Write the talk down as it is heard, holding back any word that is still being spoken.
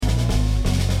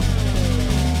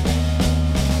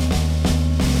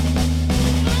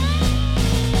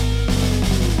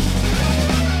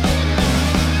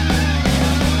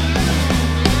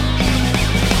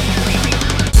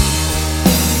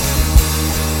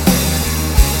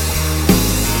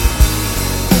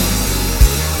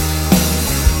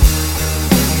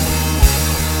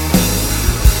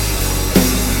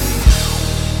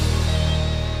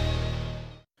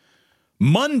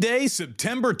Monday,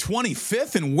 September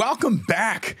 25th, and welcome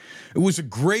back. It was a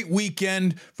great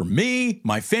weekend for me,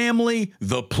 my family,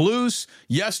 the Plus.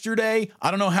 Yesterday, I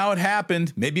don't know how it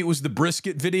happened. Maybe it was the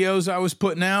brisket videos I was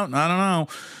putting out. I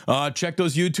don't know. Check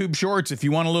those YouTube shorts if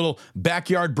you want a little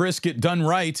backyard brisket done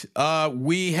right.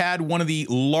 We had one of the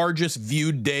largest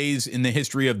viewed days in the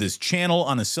history of this channel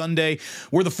on a Sunday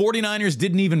where the 49ers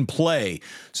didn't even play.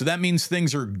 So that means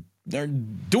they're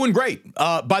doing great.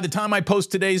 By the time I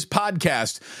post today's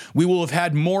podcast, we will have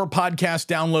had more podcast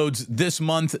downloads this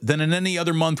month than in any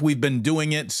other month we've been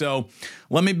doing it. So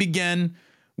let me begin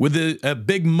with a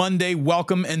big Monday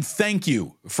welcome and thank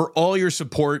you for all your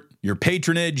support, your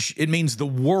patronage. It means the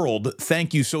world.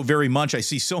 Thank you so very much. I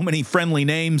see so many friendly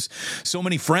names, so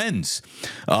many friends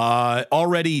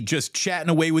already just chatting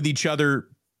away with each other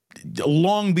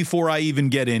long before I even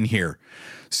get in here.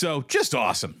 So just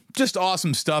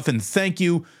awesome stuff. And thank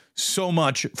you so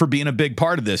much for being a big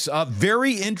part of this.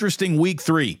 Very interesting week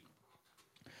 3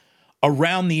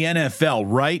 around the NFL,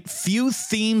 right? Few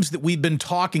themes that we've been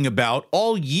talking about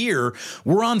all year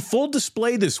were on full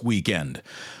display this weekend.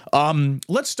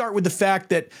 Let's start with the fact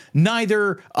that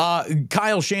neither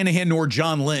Kyle Shanahan nor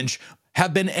John Lynch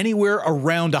have been anywhere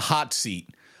around a hot seat.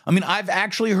 I mean, I've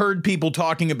actually heard people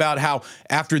talking about how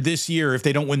after this year, if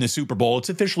they don't win the Super Bowl, it's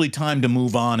officially time to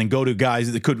move on and go to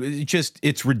guys that could.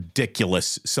 It's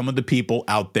ridiculous. Some of the people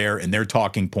out there and their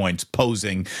talking points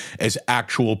posing as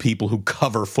actual people who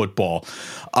cover football.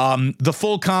 The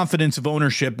full confidence of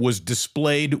ownership was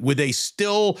displayed with a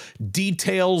still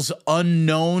details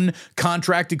unknown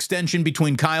contract extension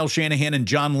between Kyle Shanahan and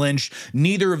John Lynch.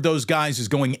 Neither of those guys is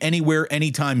going anywhere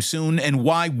anytime soon. And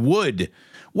why would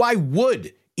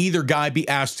either guy be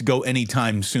asked to go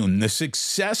anytime soon? The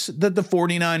success that the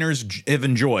 49ers have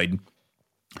enjoyed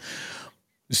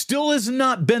still has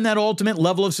not been that ultimate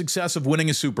level of success of winning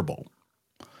a Super Bowl.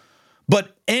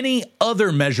 But any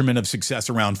other measurement of success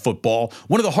around football,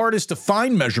 one of the hardest to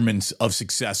find measurements of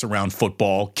success around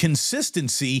football,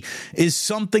 consistency is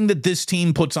something that this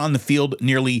team puts on the field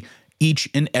nearly each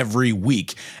and every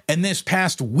week. And this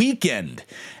past weekend,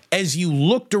 as you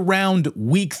looked around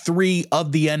week 3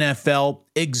 of the NFL,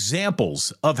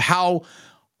 examples of how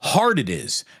hard it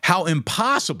is, how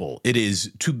impossible it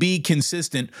is to be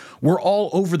consistent were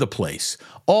all over the place,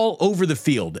 all over the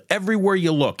field, everywhere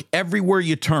you look, everywhere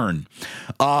you turn.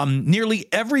 Nearly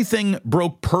everything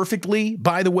broke perfectly,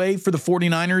 by the way, for the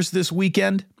 49ers this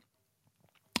weekend.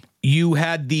 You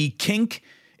had the kink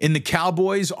in the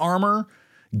Cowboys' armor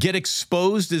get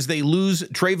exposed as they lose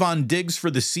Trayvon Diggs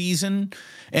for the season,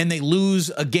 and they lose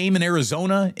a game in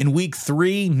Arizona in week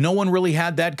 3. No one really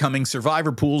had that coming.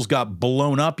 Survivor pools got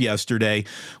blown up yesterday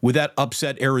with that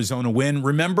upset Arizona win.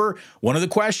 Remember, one of the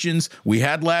questions we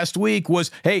had last week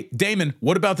was, hey, Damon,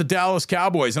 what about the Dallas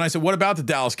Cowboys? And I said, what about the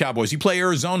Dallas Cowboys? You play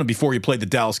Arizona before you play the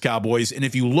Dallas Cowboys, and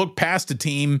if you look past a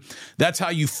team, that's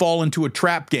how you fall into a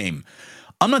trap game.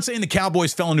 I'm not saying the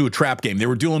Cowboys fell into a trap game. They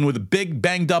were dealing with a big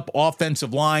banged-up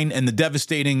offensive line and the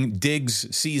devastating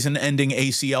Diggs season-ending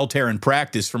ACL tear in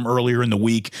practice from earlier in the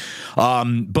week.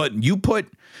 But you put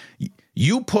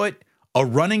a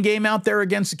running game out there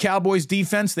against the Cowboys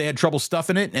defense. They had trouble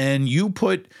stuffing it. And you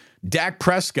put Dak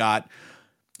Prescott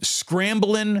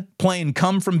scrambling, playing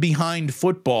come-from-behind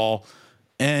football,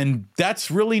 and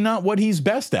that's really not what he's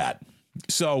best at.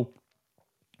 So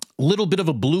little bit of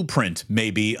a blueprint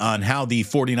maybe on how the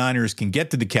 49ers can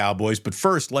get to the Cowboys. But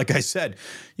first, like I said,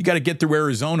 you got to get through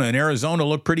Arizona, and Arizona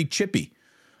looked pretty chippy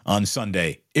on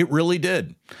Sunday. It really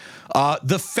did.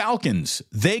 The Falcons,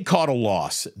 they caught a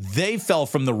loss. They fell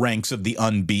from the ranks of the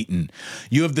unbeaten.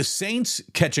 You have the Saints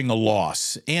catching a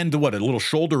loss and a little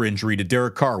shoulder injury to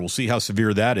Derek Carr. We'll see how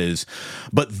severe that is.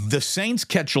 But the Saints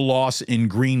catch a loss in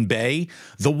Green Bay.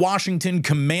 The Washington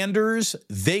Commanders,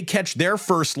 they catch their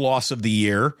first loss of the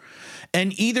year.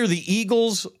 And either the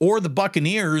Eagles or the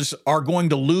Buccaneers are going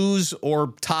to lose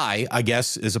or tie, I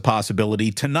guess, is a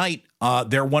possibility tonight.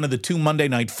 They're one of the 2 Monday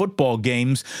Night Football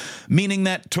games, meaning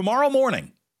that tomorrow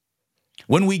morning,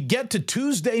 when we get to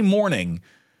Tuesday morning,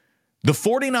 the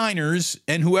 49ers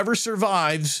and whoever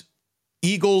survives,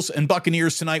 Eagles and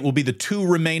Buccaneers tonight, will be the 2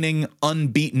 remaining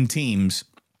unbeaten teams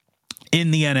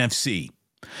in the NFC.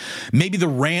 Maybe the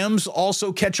Rams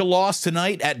also catch a loss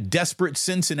tonight at desperate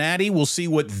Cincinnati. We'll see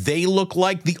what they look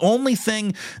like. The only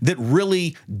thing that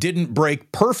really didn't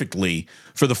break perfectly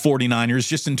for the 49ers,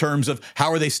 just in terms of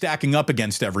how are they stacking up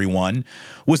against everyone,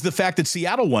 was the fact that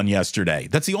Seattle won yesterday.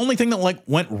 That's the only thing that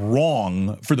went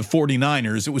wrong for the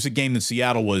 49ers. It was a game that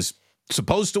Seattle was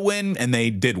supposed to win, and they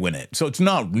did win it. So it's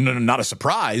not a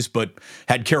surprise, but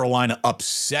had Carolina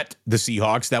upset the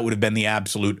Seahawks, that would have been the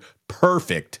absolute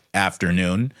perfect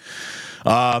afternoon.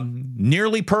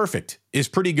 Nearly perfect is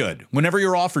pretty good. Whenever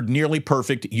you're offered nearly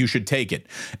perfect, you should take it.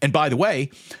 And by the way,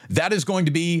 that is going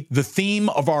to be the theme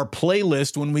of our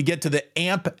playlist when we get to the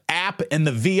AMP app and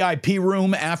the VIP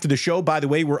room after the show. By the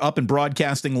way, we're up and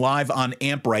broadcasting live on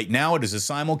AMP right now. It is a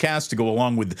simulcast to go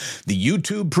along with the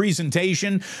YouTube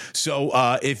presentation. So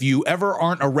if you ever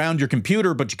aren't around your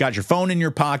computer, but you got your phone in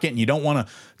your pocket and you don't want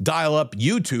to dial up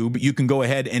YouTube, you can go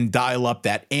ahead and dial up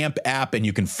that AMP app and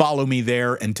you can follow me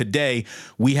there. And today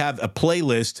we have a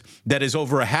playlist that is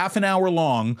over a half an hour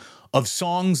long of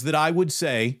songs that I would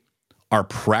say are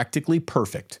practically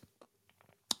perfect.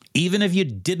 Even if you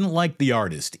didn't like the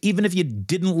artist, even if you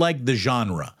didn't like the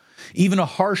genre, even a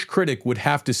harsh critic would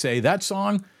have to say that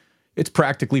song, it's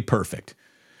practically perfect.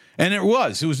 And it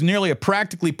was nearly a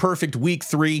practically perfect week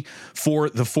 3 for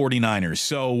the 49ers.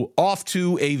 So off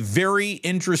to a very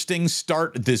interesting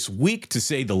start this week, to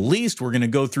say the least. We're going to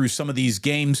go through some of these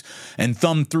games and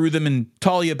thumb through them and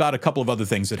tell you about a couple of other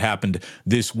things that happened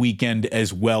this weekend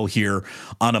as well here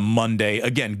on a Monday.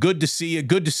 Again, good to see you.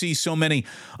 Good to see so many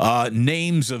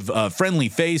names of friendly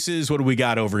faces. What do we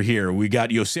got over here? We got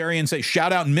Yosarian say,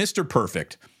 shout out Mr.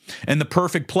 Perfect and the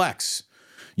Perfect Plex.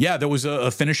 Yeah, there was a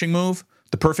finishing move.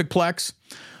 The Perfect Plex.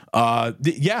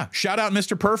 Shout out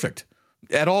Mr. Perfect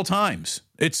at all times.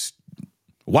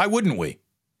 Why wouldn't we?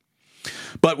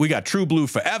 But we got True Blue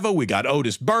Forever. We got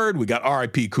Otis Bird. We got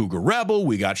R.I.P. Cougar Rebel.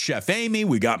 We got Chef Amy.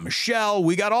 We got Michelle.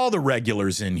 We got all the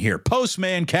regulars in here.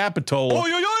 Postman Capitola. Oi,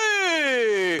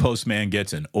 oi, oi! Postman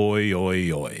gets an oi,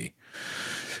 oi, oi.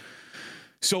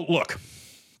 So look,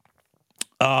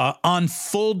 on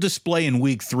full display in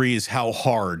week 3 is how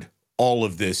hard all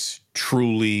of this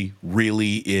truly,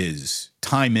 really is.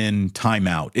 Time in, time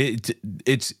out.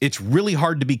 It's really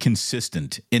hard to be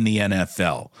consistent in the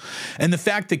NFL. And the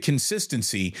fact that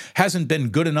consistency hasn't been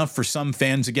good enough for some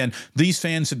fans, again, these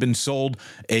fans have been sold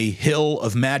a hill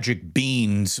of magic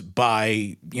beans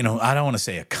by, I don't want to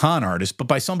say a con artist, but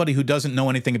by somebody who doesn't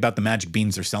know anything about the magic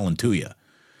beans they're selling to you.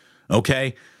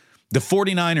 Okay? The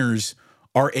 49ers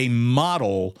are a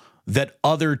model that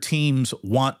other teams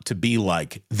want to be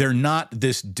like. They're not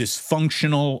this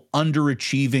dysfunctional,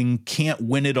 underachieving, can't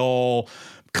win it all,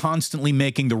 constantly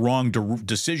making the wrong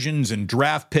decisions and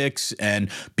draft picks,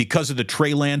 and because of the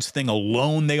Trey Lance thing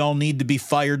alone, they all need to be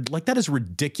fired. Like, that is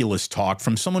ridiculous talk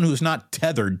from someone who's not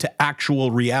tethered to actual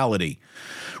reality.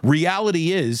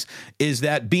 Reality is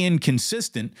that being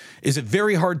consistent is a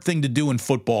very hard thing to do in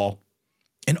football,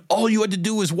 and all you had to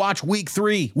do was watch week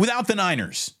 3 without the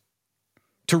Niners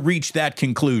to reach that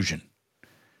conclusion.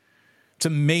 It's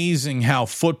amazing how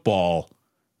football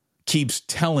keeps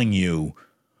telling you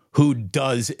who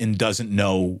does and doesn't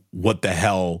know what the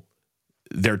hell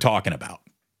they're talking about.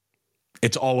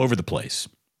 It's all over the place.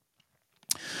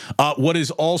 What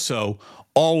is also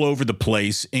all over the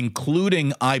place,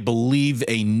 including, I believe,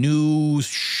 a new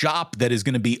shop that is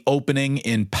going to be opening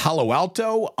in Palo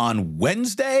Alto on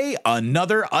Wednesday.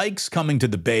 Another Ike's coming to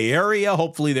the Bay Area.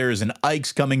 Hopefully there is an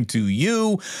Ike's coming to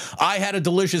you. I had a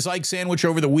delicious Ike sandwich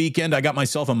over the weekend. I got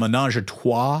myself a menage a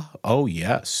trois. Oh,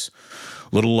 yes.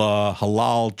 Little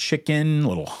halal chicken,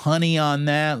 little honey on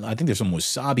that. I think there's some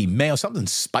wasabi mayo, something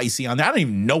spicy on that. I don't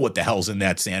even know what the hell's in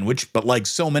that sandwich, but like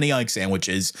so many Ike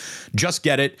sandwiches, just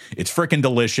get it. It's freaking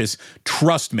delicious.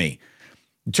 Trust me.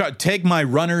 Take my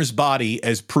runner's body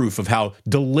as proof of how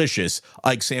delicious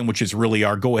Ike sandwiches really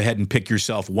are. Go ahead and pick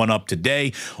yourself one up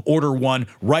today. Order one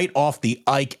right off the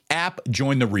Ike app.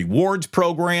 Join the rewards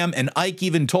program. And Ike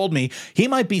even told me he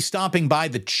might be stopping by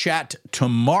the chat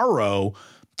tomorrow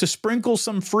to sprinkle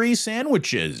some free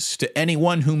sandwiches to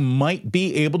anyone who might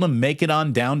be able to make it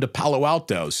on down to Palo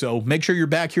Alto. So make sure you're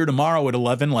back here tomorrow at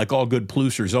 11, like all good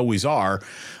Plousers always are.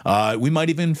 We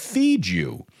might even feed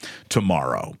you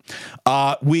tomorrow.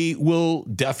 We will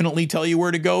definitely tell you where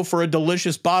to go for a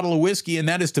delicious bottle of whiskey, and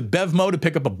that is to Bevmo to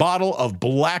pick up a bottle of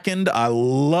Blackened. I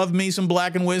love me some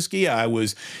Blackened whiskey. I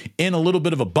was in a little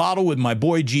bit of a bottle with my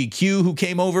boy GQ, who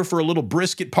came over for a little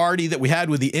brisket party that we had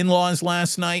with the in-laws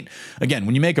last night. Again,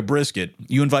 when you make a brisket,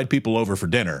 you invite people over for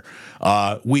dinner.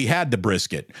 We had the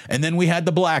brisket, and then we had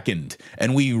the Blackened,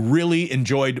 and we really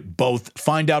enjoyed both.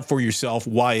 Find out for yourself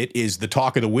why it is the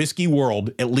talk of the whiskey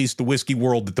world, at least the whiskey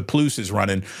world that the Plouse is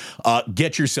running.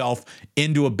 Get yourself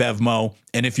into a Bevmo,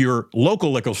 and if your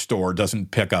local liquor store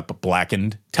doesn't pick up a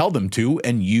Blackened, tell them to,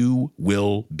 and you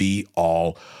will be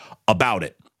all about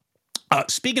it.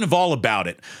 Speaking of all about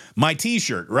it, my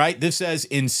t-shirt, right? This says,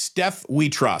 "In Steph we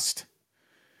trust."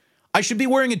 I should be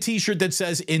wearing a t-shirt that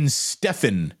says, "In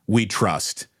Stephen we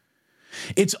trust."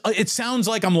 It sounds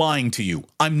like I'm lying to you.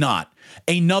 I'm not.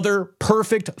 Another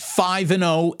perfect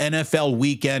 5-0 NFL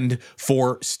weekend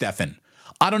for Stephen.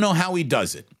 I don't know how he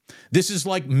does it. This is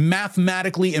like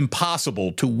mathematically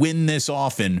impossible to win this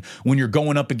often when you're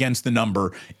going up against the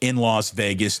number in Las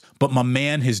Vegas. But my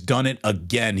man has done it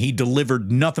again. He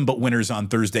delivered nothing but winners on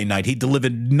Thursday night. He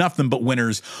delivered nothing but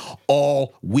winners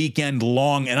all weekend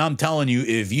long. And I'm telling you,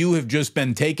 if you have just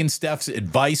been taking Stefan's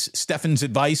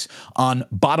advice on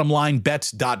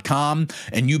bottomlinebets.com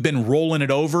and you've been rolling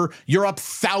it over, you're up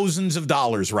thousands of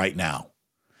dollars right now.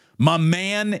 My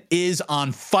man is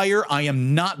on fire. I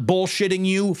am not bullshitting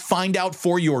you. Find out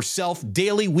for yourself.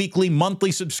 Daily, weekly,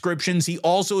 monthly subscriptions. He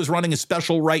also is running a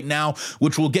special right now,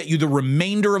 which will get you the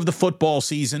remainder of the football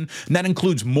season. And that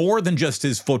includes more than just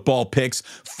his football picks.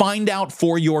 Find out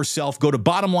for yourself. Go to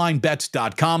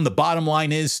bottomlinebets.com. The bottom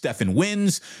line is Stefan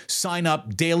wins. Sign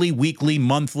up daily, weekly,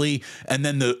 monthly, and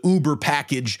then the Uber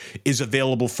package is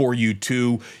available for you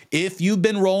too. If you've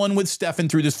been rolling with Stefan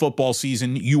through this football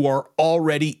season, you are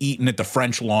already eating at the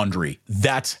French Laundry.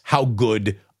 That's how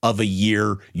good of a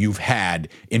year you've had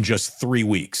in just 3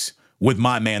 weeks with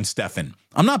my man Stefan.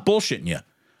 I'm not bullshitting you.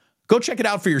 Go check it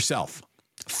out for yourself.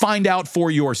 Find out for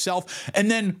yourself.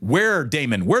 And then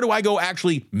Damon, where do I go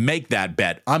actually make that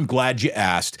bet? I'm glad you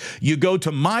asked. You go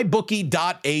to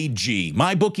mybookie.ag.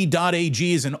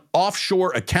 Mybookie.ag is an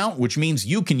offshore account, which means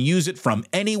you can use it from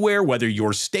anywhere, whether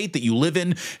your state that you live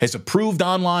in has approved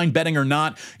online betting or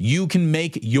not. You can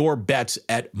make your bets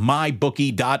at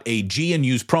mybookie.ag and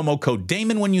use promo code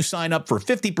Damon when you sign up for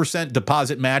 50%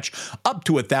 deposit match up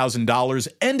to $1,000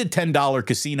 and a $10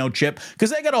 casino chip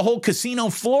because they got a whole casino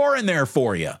floor in there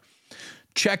for you.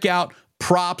 Check out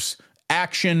props,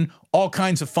 action, all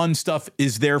kinds of fun stuff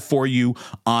is there for you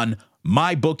on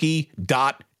mybookie.ag.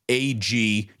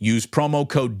 Use promo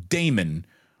code Damon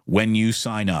when you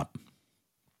sign up.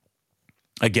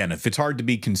 Again, if it's hard to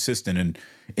be consistent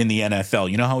in the NFL,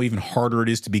 you know how even harder it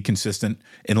is to be consistent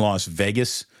in Las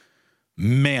Vegas?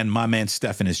 Man, my man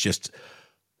Stefan is just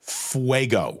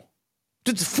fuego.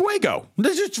 It's fuego.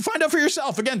 Just find out for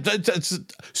yourself. Again,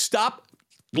 stop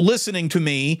listening to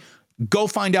me. Go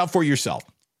find out for yourself.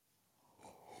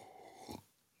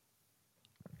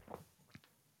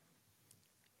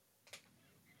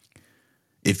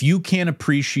 If you can't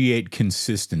appreciate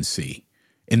consistency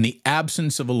in the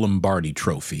absence of a Lombardi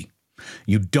trophy,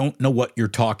 you don't know what you're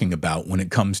talking about when it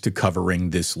comes to covering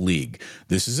this league.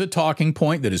 This is a talking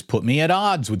point that has put me at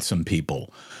odds with some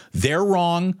people. They're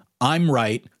wrong. I'm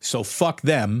right. So fuck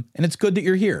them. And it's good that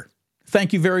you're here.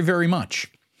 Thank you very, very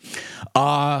much.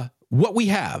 What we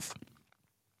have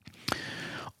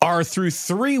are through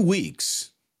 3 weeks,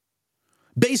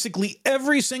 basically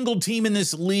every single team in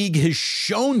this league has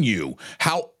shown you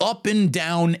how up and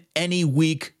down any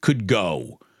week could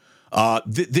go.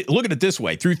 Look at it this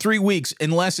way. Through 3 weeks,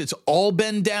 unless it's all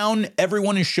been down,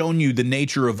 everyone has shown you the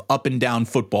nature of up and down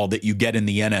football that you get in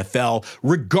the NFL,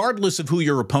 regardless of who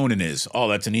your opponent is. Oh,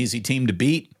 that's an easy team to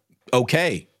beat.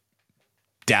 Okay.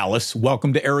 Dallas,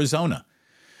 welcome to Arizona.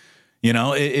 You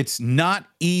know, it's not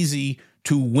easy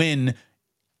to win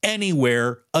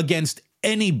anywhere against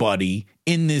anybody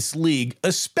in this league,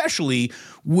 especially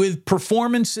with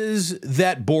performances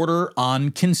that border on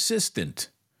consistent.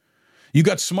 You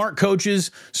got smart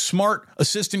coaches, smart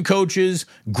assistant coaches,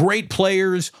 great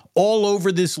players all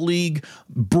over this league,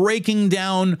 breaking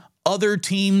down other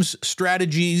teams'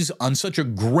 strategies on such a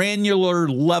granular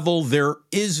level. There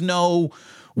is no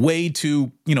way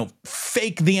to,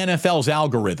 fake the NFL's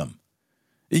algorithm.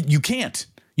 You can't.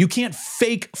 You can't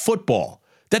fake football.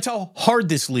 That's how hard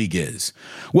this league is.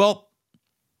 Well,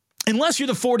 unless you're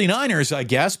the 49ers, I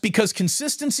guess, because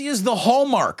consistency is the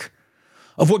hallmark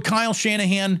of what Kyle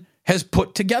Shanahan has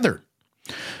put together.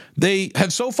 They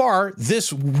have so far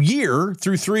this year,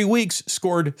 through 3 weeks,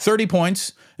 scored 30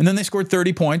 points, and then they scored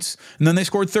 30 points, and then they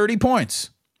scored 30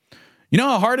 points. You know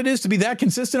how hard it is to be that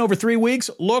consistent over 3 weeks?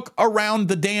 Look around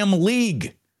the damn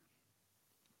league.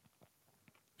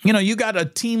 You got a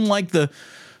team like the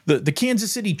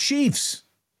Kansas City Chiefs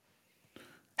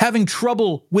having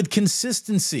trouble with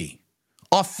consistency.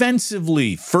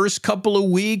 Offensively, first couple of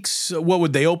weeks,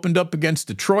 they opened up against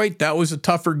Detroit. That was a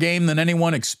tougher game than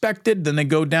anyone expected. Then they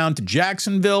go down to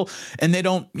Jacksonville and they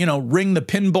don't, ring the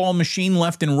pinball machine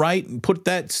left and right and put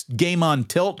that game on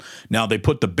tilt. Now they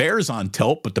put the Bears on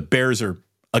tilt, but the Bears are,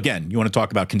 again, you want to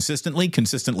talk about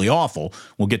consistently awful.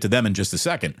 We'll get to them in just a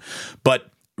second. But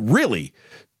really,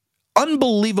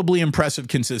 unbelievably impressive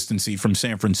consistency from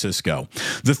San Francisco.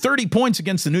 The 30 points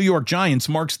against the New York Giants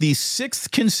marks the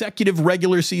 6th consecutive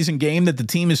regular season game that the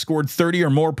team has scored 30 or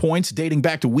more points dating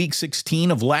back to week 16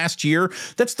 of last year.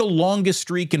 That's the longest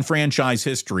streak in franchise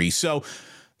history. So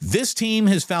this team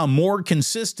has found more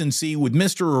consistency with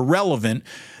Mr. Irrelevant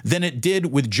than it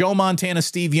did with Joe Montana,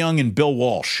 Steve Young, and Bill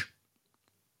Walsh.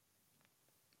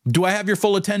 Do I have your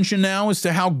full attention now as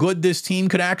to how good this team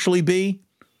could actually be?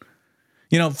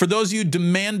 For those of you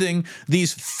demanding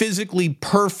these physically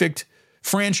perfect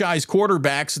franchise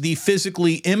quarterbacks, the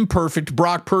physically imperfect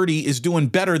Brock Purdy is doing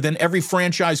better than every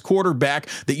franchise quarterback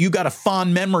that you got a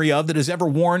fond memory of that has ever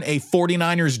worn a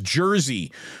 49ers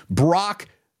jersey. Brock,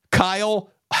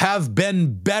 Kyle have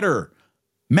been better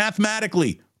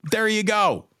mathematically. There you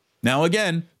go. Now,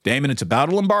 again, Damon, it's about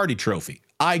a Lombardi trophy.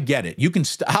 I get it. You can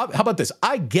how about this?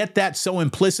 I get that so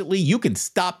implicitly, you can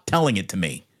stop telling it to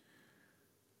me.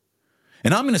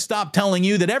 And I'm going to stop telling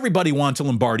you that everybody wants a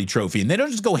Lombardi trophy, and they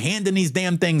don't just go handing these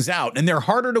damn things out, and they're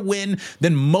harder to win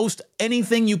than most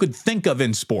anything you could think of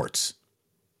in sports.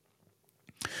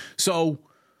 So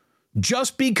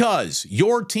just because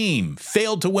your team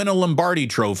failed to win a Lombardi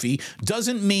trophy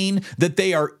doesn't mean that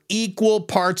they are equal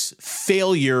parts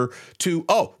failure to,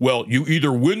 you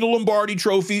either win the Lombardi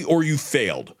trophy or you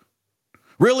failed.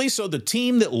 Really? So the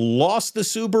team that lost the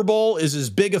Super Bowl is as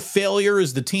big a failure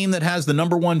as the team that has the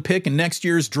number one pick in next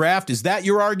year's draft? Is that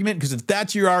your argument? Because if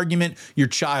that's your argument, you're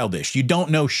childish. You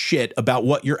don't know shit about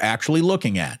what you're actually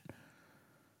looking at.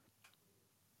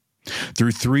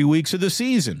 Through 3 weeks of the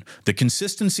season, the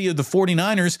consistency of the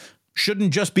 49ers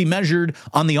shouldn't just be measured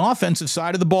on the offensive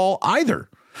side of the ball either.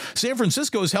 San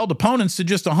Francisco has held opponents to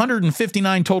just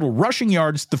 159 total rushing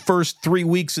yards the first 3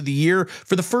 weeks of the year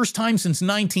for the first time since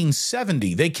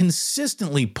 1970. They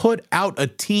consistently put out a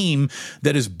team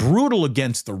that is brutal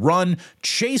against the run,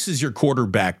 chases your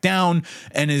quarterback down,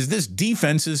 and this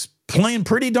defense is playing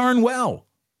pretty darn well.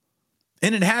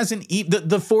 And it hasn't,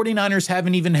 the 49ers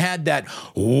haven't even had that,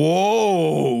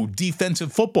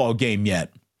 defensive football game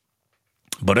yet.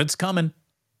 But it's coming.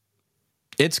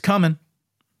 It's coming.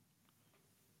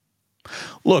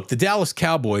 Look, the Dallas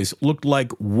Cowboys looked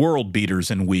like world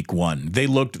beaters in week 1. They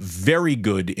looked very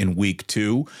good in week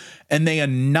 2, and they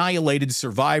annihilated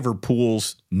survivor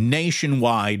pools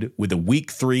nationwide with a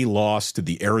week 3 loss to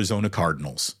the Arizona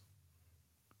Cardinals.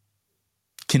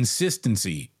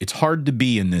 Consistency, it's hard to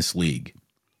be in this league.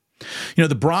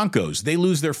 The Broncos, they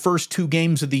lose their first 2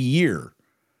 games of the year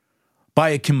by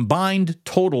a combined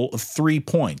total of 3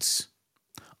 points.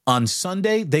 On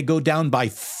Sunday, they go down by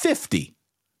 50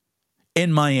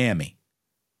 in Miami.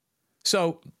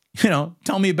 So,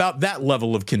 tell me about that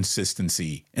level of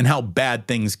consistency and how bad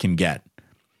things can get.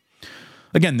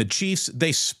 Again, the Chiefs,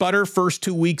 they sputter first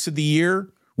 2 weeks of the year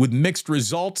with mixed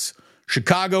results.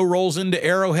 Chicago rolls into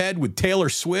Arrowhead with Taylor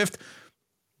Swift.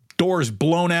 Doors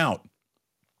blown out.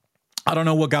 I don't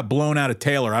know what got blown out of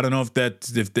Taylor. I don't know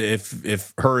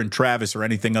if her and Travis are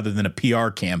anything other than a PR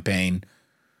campaign.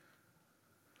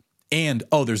 And,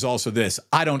 there's also this.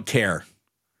 I don't care.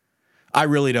 I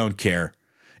really don't care.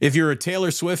 If you're a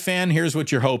Taylor Swift fan, here's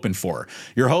what you're hoping for.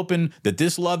 You're hoping that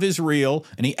this love is real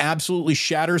and he absolutely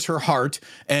shatters her heart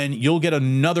and you'll get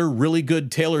another really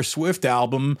good Taylor Swift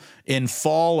album in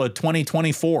fall of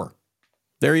 2024.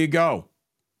 There you go.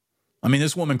 I mean,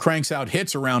 this woman cranks out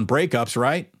hits around breakups,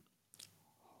 right?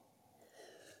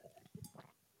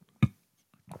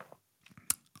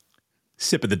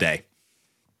 Sip of the day.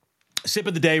 Sip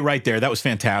of the day right there. That was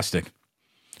fantastic.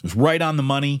 It was right on the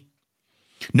money.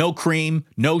 No cream,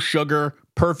 no sugar,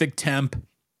 perfect temp.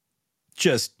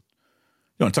 Just,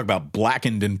 you want to talk about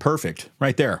blackened and perfect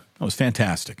right there. That was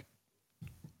fantastic.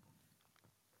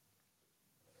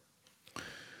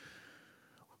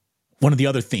 One of the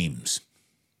other themes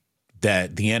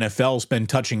that the NFL's been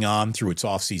touching on through its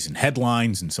offseason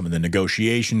headlines and some of the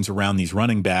negotiations around these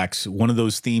running backs, one of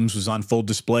those themes was on full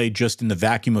display just in the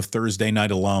vacuum of Thursday night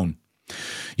alone.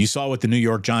 You saw what the New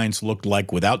York Giants looked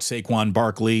like without Saquon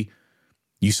Barkley.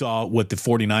 You saw what the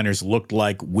 49ers looked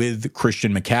like with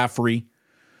Christian McCaffrey.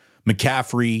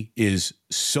 McCaffrey is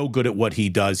so good at what he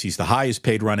does. He's the highest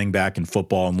paid running back in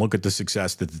football, and look at the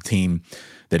success that the team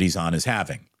that he's on is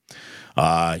having.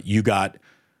 You got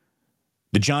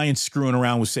the Giants screwing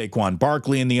around with Saquon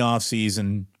Barkley in the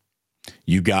offseason.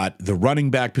 You got the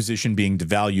running back position being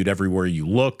devalued everywhere you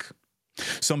look.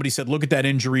 Somebody said, look at that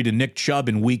injury to Nick Chubb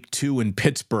in week 2 in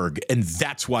Pittsburgh, and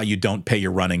that's why you don't pay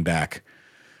your running back.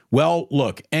 Well,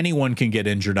 look, anyone can get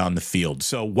injured on the field,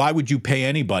 so why would you pay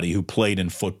anybody who played in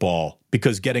football?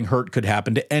 Because getting hurt could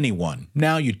happen to anyone.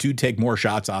 Now, you do take more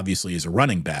shots, obviously, as a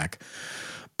running back,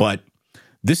 but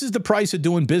this is the price of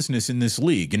doing business in this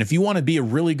league. And if you want to be a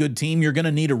really good team, you're going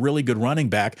to need a really good running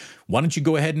back. Why don't you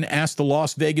go ahead and ask the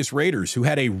Las Vegas Raiders, who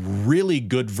had a really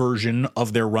good version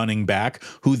of their running back,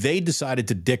 who they decided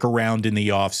to dick around in the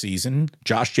offseason.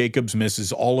 Josh Jacobs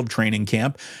misses all of training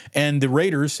camp, and the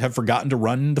Raiders have forgotten to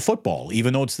run the football,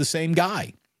 even though it's the same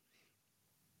guy.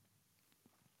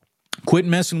 Quit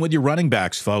messing with your running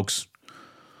backs, folks.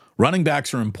 Running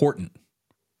backs are important.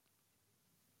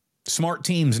 Smart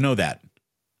teams know that.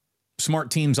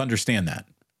 Smart teams understand that.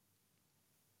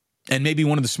 And maybe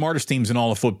one of the smartest teams in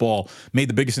all of football made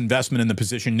the biggest investment in the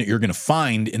position that you're going to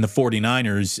find in the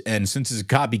 49ers. And since it's a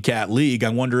copycat league, I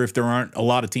wonder if there aren't a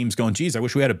lot of teams going, geez, I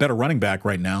wish we had a better running back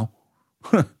right now.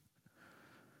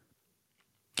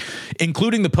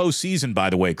 Including the postseason, by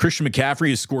the way, Christian McCaffrey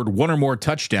has scored one or more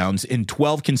touchdowns in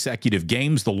 12 consecutive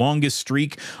games, the longest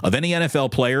streak of any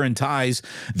NFL player, and ties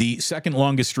the second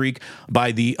longest streak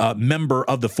by the member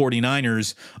of the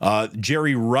 49ers.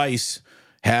 Jerry Rice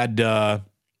had a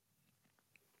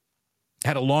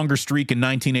longer streak in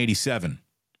 1987.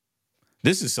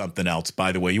 This is something else,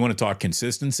 by the way. You want to talk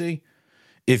consistency?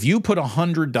 If you put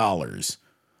 $100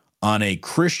 on a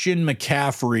Christian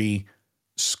McCaffrey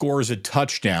scores a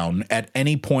touchdown at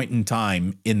any point in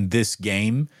time in this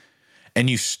game, and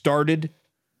you started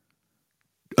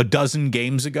a dozen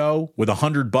games ago with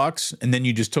 $100, and then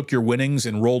you just took your winnings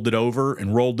and rolled it over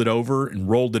and rolled it over and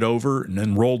rolled it over and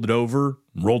then rolled it over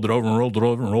and rolled it over and rolled it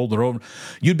over and rolled it over,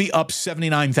 you'd be up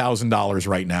 $79,000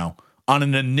 right now on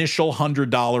an initial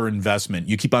 $100 investment.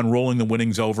 You keep on rolling the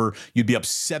winnings over, you'd be up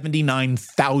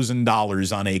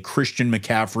 $79,000 on a Christian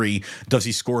McCaffrey, does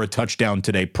he score a touchdown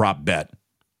today, prop bet.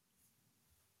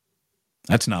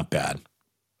 That's not bad.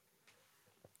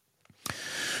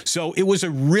 So it was a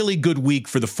really good week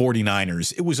for the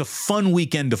 49ers. It was a fun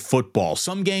weekend of football.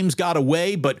 Some games got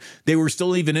away, but they were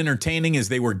still even entertaining as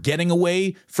they were getting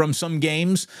away from some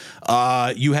games.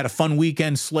 You had a fun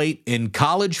weekend slate in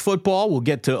college football. We'll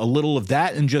get to a little of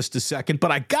that in just a second.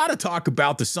 But I got to talk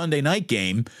about the Sunday night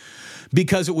game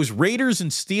because it was Raiders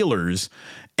and Steelers.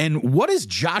 And what is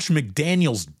Josh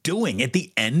McDaniels doing at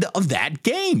the end of that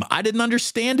game? I didn't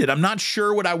understand it. I'm not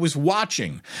sure what I was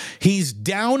watching. He's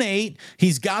down 8.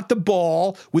 He's got the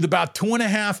ball with about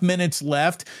 2.5 minutes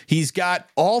left. He's got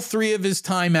all 3 of his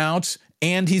timeouts,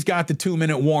 and he's got the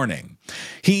 2-minute warning.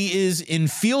 He is in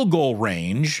field goal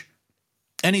range,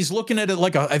 and he's looking at it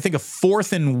like I think a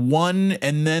 4th and 1,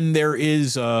 and then there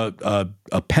is a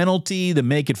penalty to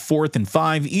make it 4th and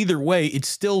 5. Either way, it's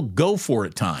still go for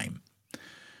it time.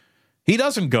 He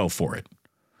doesn't go for it.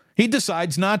 He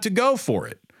decides not to go for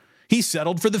it. He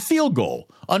settled for the field goal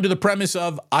under the premise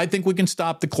of, I think we can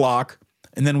stop the clock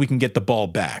and then we can get the ball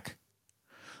back.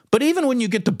 But even when you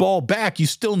get the ball back, you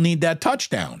still need that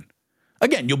touchdown.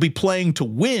 Again, you'll be playing to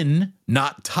win,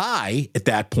 not tie at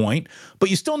that point,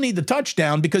 but you still need the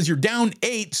touchdown because you're down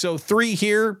 8, so 3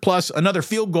 here plus another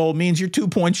field goal means you're 2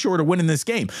 points short of winning this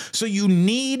game. So you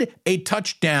need a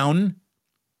touchdown.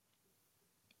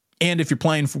 And if you're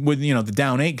playing with, the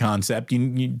down 8 concept, you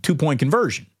 2-point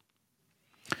conversion.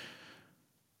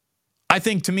 I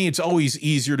think to me, it's always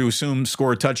easier to assume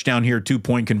score a touchdown here,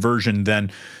 2-point conversion, than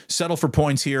settle for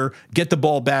points here, get the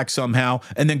ball back somehow,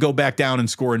 and then go back down and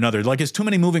score another. Like, it's too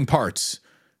many moving parts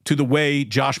to the way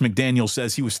Josh McDaniels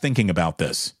says he was thinking about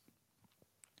this.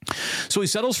 So he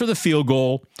settles for the field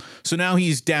goal. So now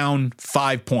he's down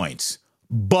 5 points.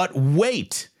 But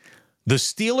wait, the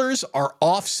Steelers are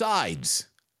offsides.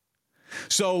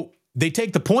 So they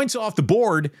take the points off the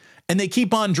board and they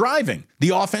keep on driving.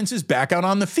 The offense is back out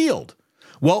on the field.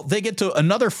 Well, they get to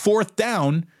another 4th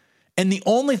down, and the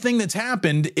only thing that's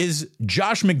happened is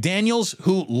Josh McDaniels,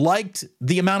 who liked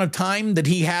the amount of time that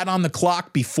he had on the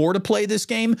clock before to play this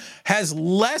game, has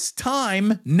less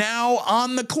time now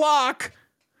on the clock.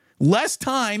 Less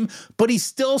time, but he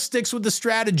still sticks with the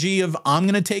strategy of, I'm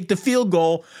going to take the field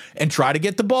goal and try to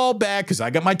get the ball back because I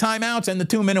got my timeouts and the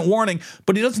 2-minute warning.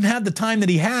 But he doesn't have the time that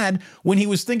he had when he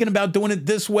was thinking about doing it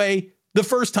this way the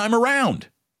first time around.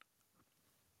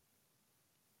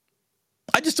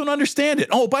 I just don't understand it.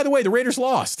 Oh, by the way, the Raiders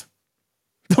lost.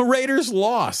 The Raiders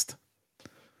lost.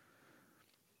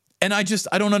 And I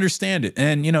don't understand it.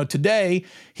 And, today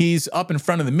he's up in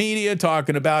front of the media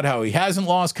talking about how he hasn't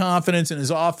lost confidence in his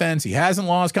offense. He hasn't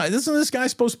lost confidence. Isn't this guy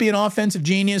supposed to be an offensive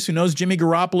genius who knows Jimmy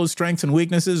Garoppolo's strengths and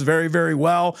weaknesses very, very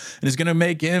well and is going to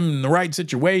make him in the right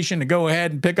situation to go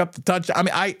ahead and pick up the touchdown?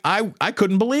 I mean, I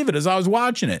couldn't believe it as I was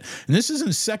watching it. And this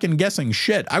isn't second-guessing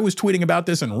shit. I was tweeting about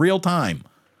this in real time.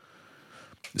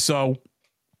 So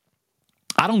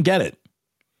I don't get it.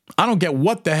 I don't get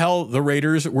what the hell the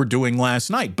Raiders were doing last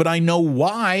night, but I know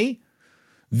why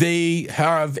they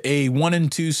have a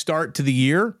 1-2 start to the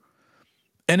year.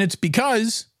 And it's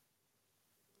because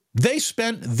they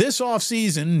spent this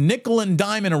offseason nickel and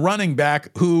diming a running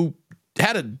back who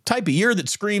had a type of year that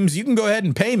screams, you can go ahead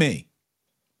and pay me.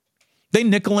 They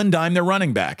nickel and dime their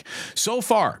running back. So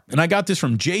far, and I got this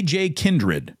from J.J.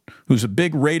 Kindred, who's a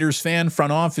big Raiders fan,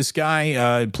 front office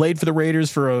guy, played for the Raiders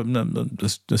for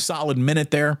a solid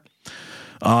minute there.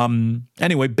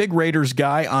 Anyway, big Raiders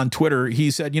guy on Twitter,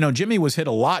 he said, Jimmy was hit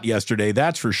a lot yesterday,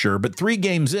 that's for sure. But 3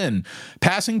 games in,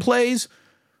 passing plays,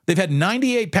 they've had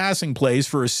 98 passing plays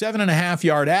for a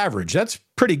 7.5-yard average. That's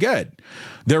pretty good.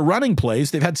 Their running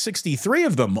plays, they've had 63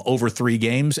 of them over 3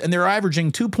 games, and they're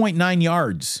averaging 2.9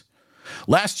 yards.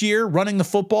 Last year, running the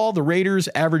football, the Raiders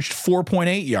averaged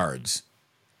 4.8 yards.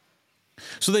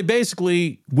 So they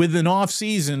basically, with an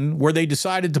offseason where they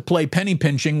decided to play penny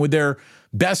pinching with their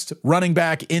best running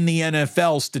back in the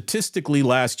NFL statistically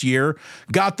last year,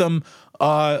 got them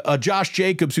a Josh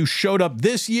Jacobs who showed up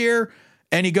this year,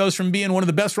 and he goes from being one of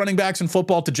the best running backs in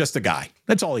football to just a guy.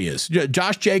 That's all he is.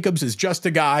 Josh Jacobs is just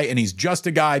a guy, and he's just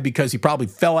a guy because he probably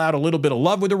fell out a little bit of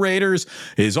love with the Raiders.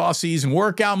 His offseason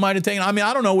workout might have taken. I mean,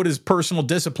 I don't know what his personal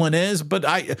discipline is, but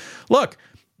look,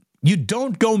 you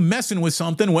don't go messing with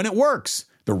something when it works.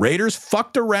 The Raiders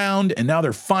fucked around, and now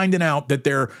they're finding out that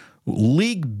their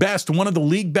one of the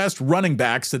league best running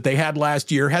backs that they had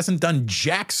last year hasn't done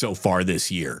jack so far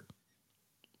this year.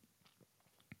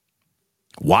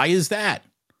 Why is that?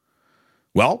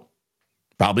 Well,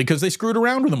 probably because they screwed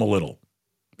around with him a little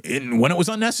when it was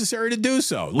unnecessary to do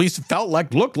so. At least it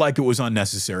looked like it was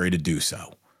unnecessary to do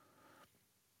so.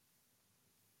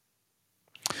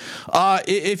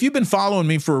 If you've been following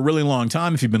me for a really long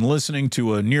time, if you've been listening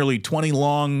to a nearly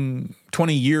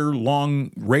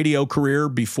 20-year-long radio career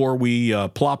before we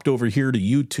plopped over here to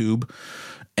YouTube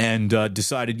and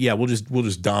decided, we'll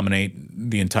just dominate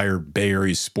the entire Bay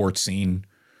Area sports scene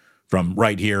from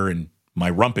right here in my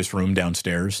rumpus room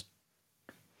downstairs.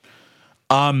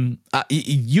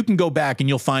 You can go back and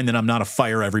you'll find that I'm not a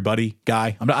fire everybody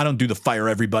guy. I don't do the fire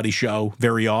everybody show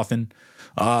very often.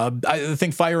 I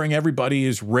think firing everybody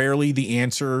is rarely the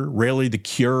answer, rarely the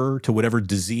cure to whatever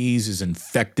disease has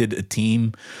infected a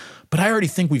team. But I already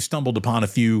think we've stumbled upon a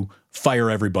few fire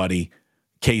everybody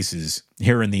cases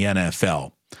here in the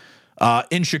NFL.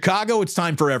 In Chicago, it's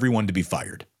time for everyone to be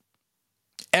fired.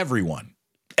 Everyone.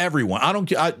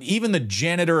 Even the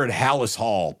janitor at Hallis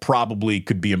Hall probably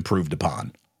could be improved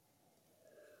upon.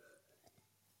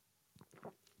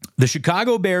 The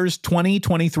Chicago Bears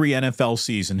 2023 NFL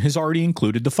season has already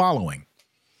included the following: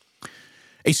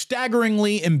 a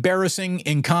staggeringly embarrassing,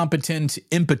 incompetent,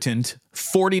 impotent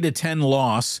 40-10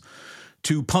 loss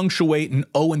to punctuate an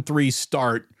 0-3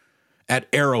 start at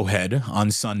Arrowhead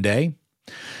on Sunday.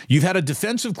 You've had a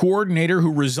defensive coordinator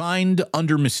who resigned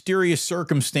under mysterious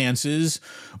circumstances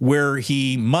where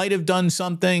he might have done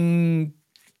something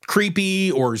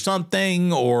creepy or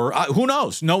something, or who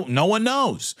knows? No one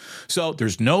knows. So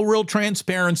there's no real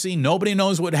transparency. Nobody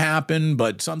knows what happened,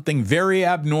 but something very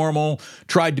abnormal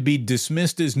tried to be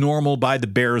dismissed as normal by the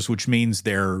Bears, which means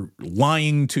they're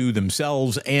lying to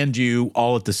themselves and you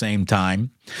all at the same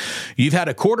time. You've had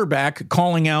a quarterback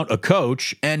calling out a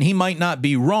coach, and he might not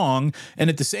be wrong. And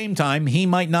at the same time, he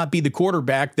might not be the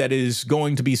quarterback that is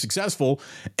going to be successful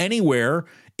anywhere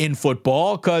in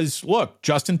football, because look,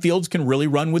 Justin Fields can really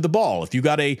run with the ball. If you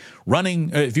got a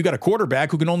quarterback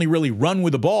who can only really run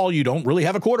with the ball, you don't really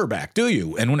have a quarterback, do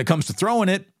you? And when it comes to throwing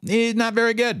it, it's not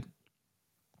very good.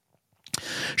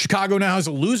 Chicago now has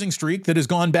a losing streak that has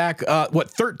gone back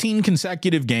 13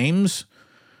 consecutive games.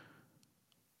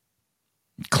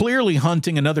 Clearly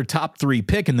hunting another top 3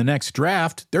 pick in the next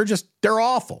draft. They're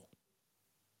awful.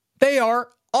 They are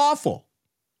awful.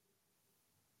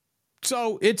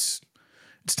 So it's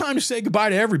time to say goodbye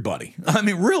to everybody. I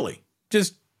mean, really,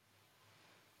 just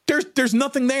there's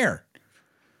nothing there.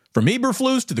 From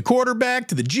Eberflus to the quarterback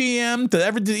to the GM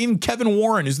to even Kevin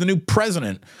Warren is the new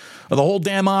president of the whole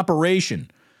damn operation.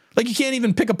 Like, you can't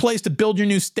even pick a place to build your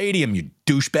new stadium, you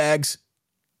douchebags.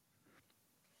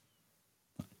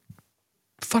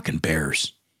 Fucking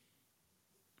Bears.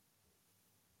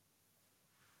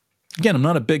 Again, I'm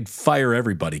not a big fire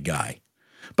everybody guy,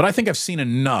 but I think I've seen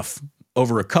enough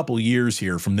over a couple years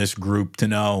here from this group to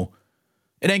know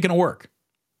it ain't going to work.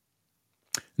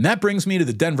 And that brings me to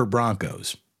the Denver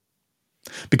Broncos.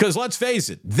 Because let's face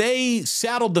it, they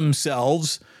saddled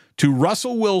themselves to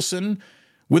Russell Wilson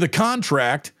with a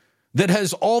contract that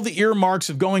has all the earmarks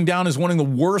of going down as one of the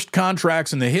worst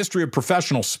contracts in the history of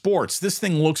professional sports. This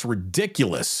thing looks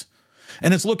ridiculous.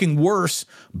 And it's looking worse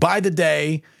by the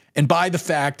day and by the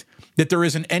fact that there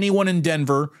isn't anyone in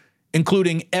Denver,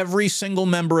 including every single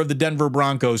member of the Denver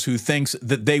Broncos, who thinks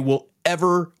that they will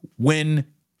ever win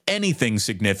anything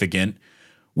significant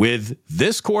with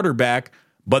this quarterback.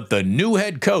 But the new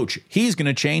head coach, he's going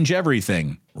to change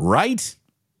everything, right?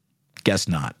 Guess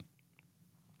not.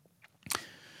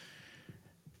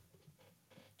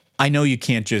 I know you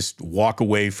can't just walk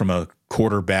away from a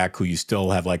quarterback who you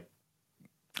still have like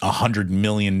 $100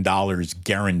 million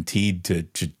guaranteed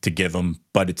to give him,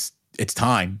 but it's it's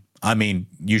time. I mean,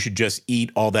 you should just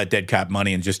eat all that dead cap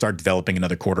money and just start developing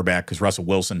another quarterback, because Russell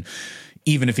Wilson,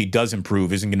 even if he does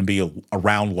improve, isn't going to be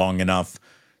around long enough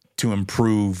to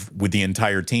improve with the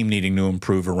entire team needing to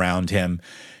improve around him.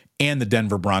 And the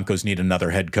Denver Broncos need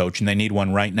another head coach, and they need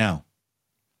one right now.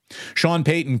 Sean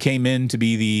Payton came in to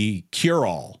be the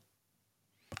cure-all.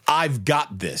 I've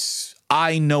got this.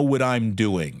 I know what I'm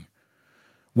doing.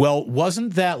 Well,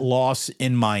 wasn't that loss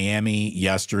in Miami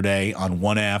yesterday on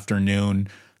one afternoon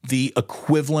the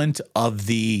equivalent of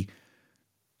the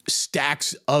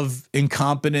stacks of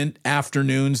incompetent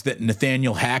afternoons that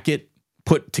Nathaniel Hackett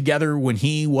put together when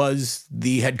he was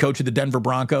the head coach of the Denver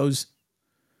Broncos?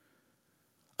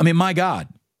 I mean, my God.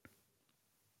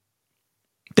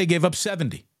 They gave up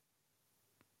 70.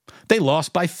 They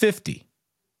lost by 50.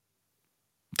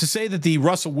 To say that the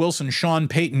Russell Wilson, Sean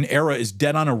Payton era is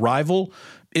dead on arrival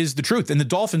is the truth. And the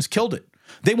Dolphins killed it.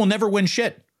 They will never win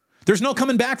shit. There's no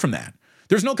coming back from that.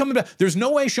 There's no coming back. There's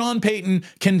no way Sean Payton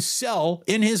can sell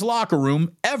in his locker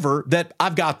room ever that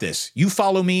I've got this. You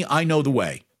follow me. I know the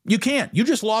way. You can't. You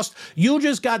just lost. You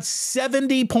just got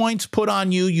 70 points put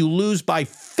on you. You lose by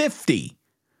 50.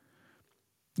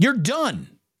 You're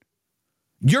done.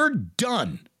 You're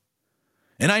done.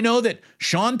 And I know that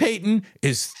Sean Payton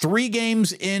is 3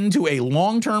 games into a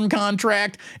long-term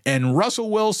contract, and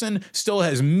Russell Wilson still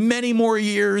has many more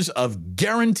years of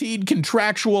guaranteed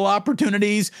contractual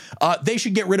opportunities. They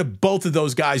should get rid of both of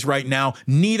those guys right now.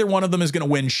 Neither one of them is going to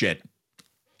win shit.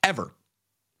 Ever.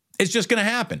 It's just going to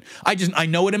happen. I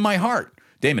know it in my heart.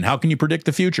 Damon, how can you predict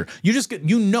the future?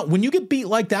 When you get beat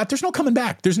like that, there's no coming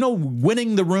back. There's no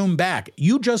winning the room back.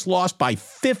 You just lost by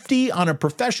 50 on a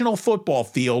professional football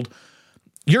field.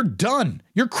 You're done.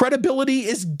 Your credibility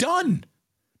is done.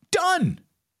 Done.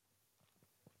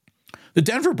 The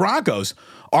Denver Broncos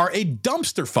are a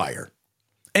dumpster fire.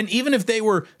 And even if they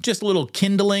were just a little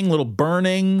kindling, little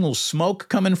burning, little smoke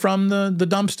coming from the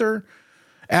dumpster,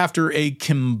 after a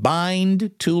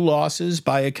combined 2 losses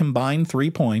by a combined 3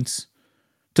 points,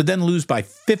 to then lose by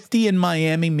 50 in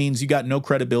Miami means you got no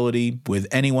credibility with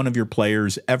any one of your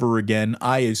players ever again.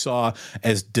 I saw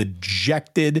as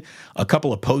dejected a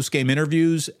couple of post-game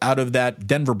interviews out of that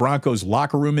Denver Broncos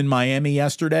locker room in Miami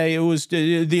yesterday. It was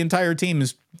the entire team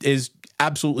is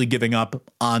absolutely giving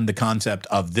up on the concept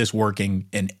of this working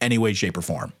in any way, shape, or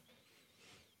form.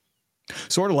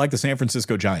 Sort of like the San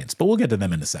Francisco Giants, but we'll get to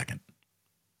them in a second.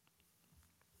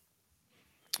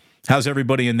 How's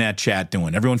everybody in that chat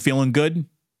doing? Everyone feeling good?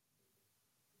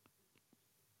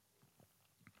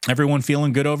 Everyone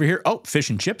feeling good over here? Oh, Fish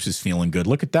and Chips is feeling good.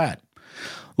 Look at that.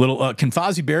 Can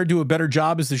Fozzie Bear do a better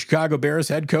job as the Chicago Bears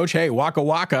head coach? Hey, waka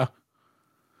waka.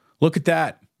 Look at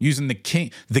that. Using the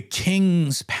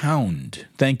King's Pound.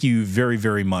 Thank you very,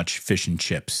 very much, Fish and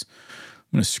Chips.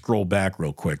 I'm going to scroll back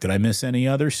real quick. Did I miss any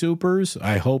other supers?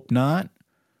 I hope not.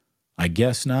 I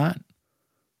guess not.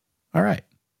 All right.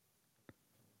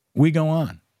 We go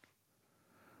on.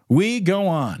 We go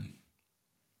on.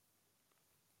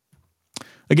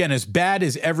 Again, as bad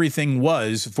as everything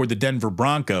was for the Denver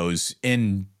Broncos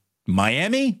in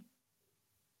Miami,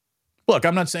 look,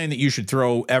 I'm not saying that you should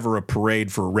throw ever a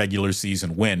parade for a regular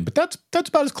season win, but that's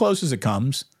about as close as it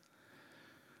comes.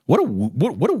 What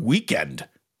a weekend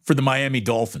for the Miami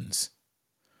Dolphins.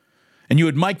 And you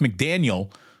had Mike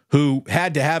McDaniel, who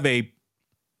had to have a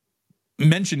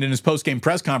mentioned in his post-game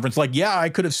press conference, like, yeah, I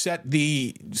could have set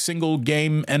the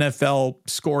single-game NFL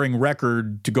scoring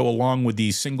record to go along with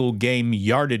the single-game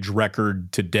yardage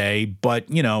record today, but,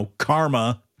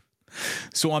 karma,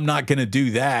 so I'm not going to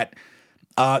do that.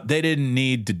 They didn't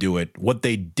need to do it. What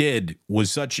they did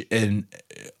was such an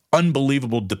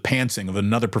unbelievable depancing of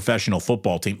another professional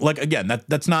football team. Like, again,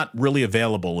 that's not really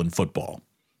available in football.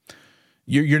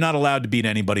 You're not allowed to beat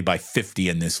anybody by 50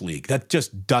 in this league. That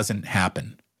just doesn't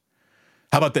happen.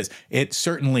 How about this? It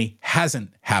certainly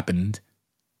hasn't happened.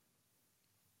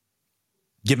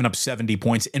 Giving up 70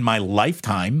 points in my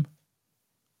lifetime.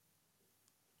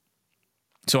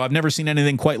 So I've never seen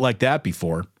anything quite like that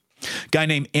before. Guy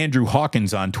named Andrew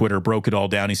Hawkins on Twitter broke it all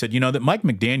down. He said, that Mike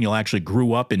McDaniel actually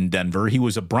grew up in Denver. He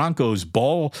was a Broncos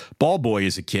ball boy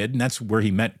as a kid, and that's where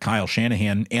he met Kyle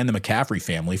Shanahan and the McCaffrey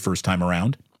family first time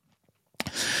around.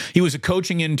 He was a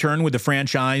coaching intern with the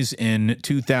franchise in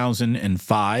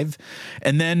 2005.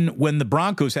 And then when the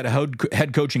Broncos had a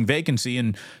head coaching vacancy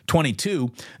in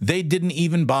 22, they didn't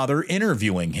even bother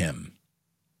interviewing him.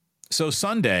 So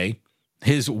Sunday,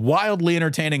 his wildly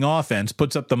entertaining offense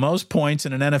puts up the most points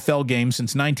in an NFL game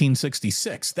since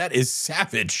 1966. That is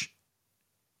savage.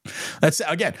 That's,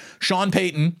 again, Sean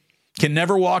Payton can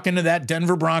never walk into that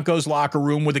Denver Broncos locker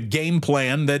room with a game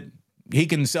plan that he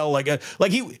can sell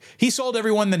he sold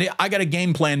everyone that I got a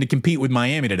game plan to compete with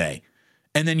Miami today.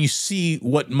 And then you see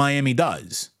what Miami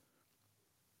does.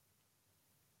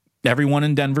 Everyone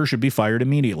in Denver should be fired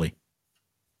immediately.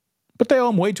 But they owe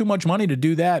him way too much money to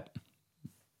do that.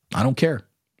 I don't care.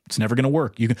 It's never going to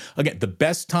work. Again, the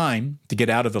best time to get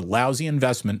out of a lousy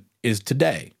investment is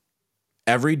today.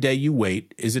 Every day you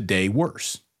wait is a day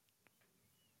worse.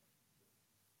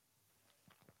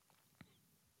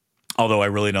 Although I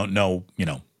really don't know,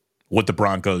 what the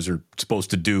Broncos are supposed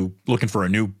to do looking for a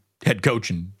new head coach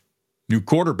and new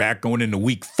quarterback going into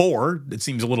week 4. It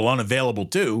seems a little unavailable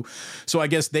too. So I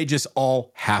guess they just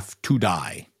all have to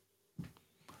die.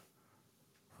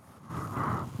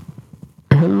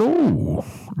 Hello,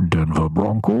 Denver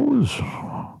Broncos.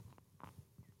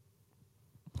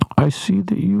 I see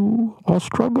that you are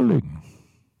struggling.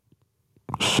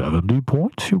 70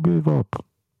 points you gave up.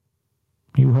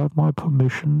 You have my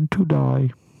permission to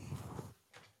die.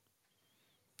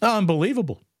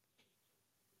 Unbelievable.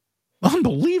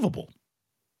 Unbelievable.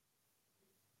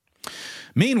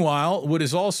 Meanwhile, what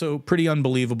is also pretty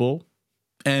unbelievable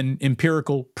and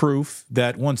empirical proof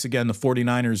that, once again, the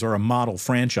 49ers are a model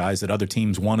franchise that other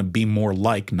teams want to be more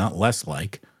like, not less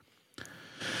like,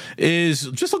 is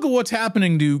just look at what's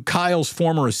happening to Kyle's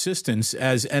former assistants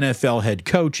as NFL head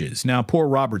coaches. Now, poor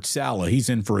Robert Saleh, he's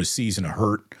in for a season of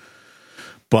hurt.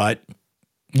 But,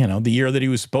 the year that he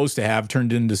was supposed to have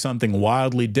turned into something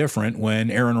wildly different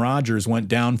when Aaron Rodgers went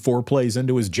down 4 plays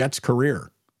into his Jets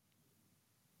career.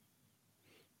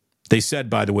 They said,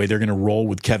 by the way, they're going to roll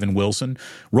with Kevin Wilson.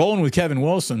 Rolling with Kevin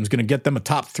Wilson is going to get them a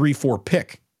top 3-4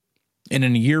 pick. And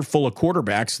in a year full of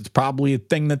quarterbacks, it's probably a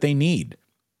thing that they need.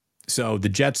 So the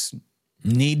Jets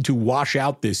need to wash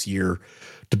out this year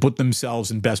to put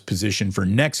themselves in best position for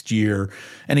next year.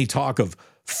 Any talk of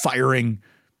firing,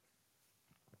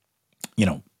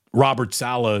 Robert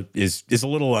Saleh is a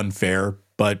little unfair,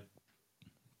 but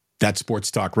that's Sports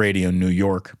Talk Radio in New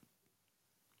York.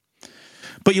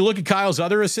 But you look at Kyle's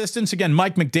other assistants, again,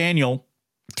 Mike McDaniel,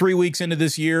 3 weeks into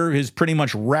this year, has pretty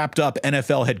much wrapped up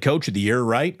NFL head coach of the year,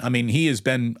 right? I mean, he has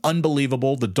been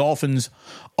unbelievable. The Dolphins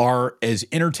are as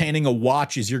entertaining a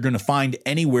watch as you're going to find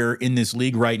anywhere in this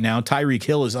league right now. Tyreek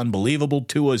Hill is unbelievable.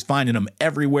 Tua is finding them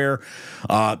everywhere.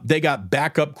 They got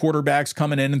backup quarterbacks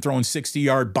coming in and throwing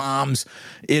 60-yard bombs.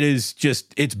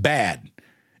 It's bad.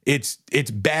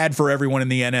 It's bad for everyone in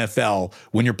the NFL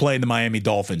when you're playing the Miami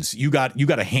Dolphins. You got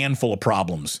a handful of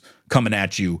problems coming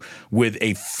at you with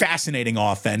a fascinating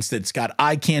offense that's got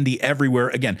eye candy everywhere.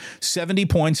 Again, 70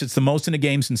 points. It's the most in a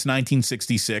game since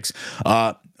 1966.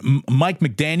 Mike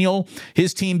McDaniel,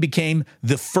 his team became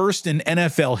the first in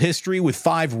NFL history with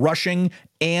 5 rushing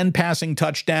and passing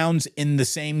touchdowns in the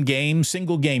same game.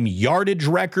 Single game yardage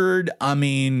record. I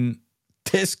mean,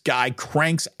 this guy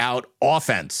cranks out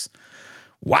offense.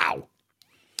 Wow.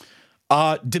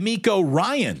 DeMeco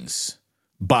Ryans,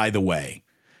 by the way.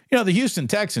 The Houston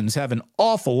Texans have an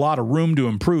awful lot of room to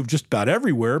improve just about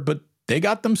everywhere, but they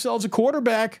got themselves a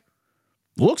quarterback.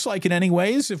 Looks like it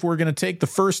anyways, if we're going to take the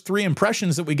first 3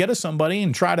 impressions that we get of somebody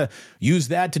and try to use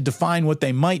that to define what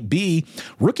they might be.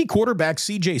 Rookie quarterback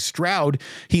C.J. Stroud,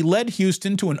 he led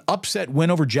Houston to an upset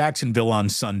win over Jacksonville on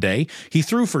Sunday. He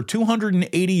threw for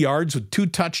 280 yards with 2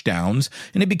 touchdowns,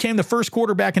 and he became the first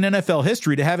quarterback in NFL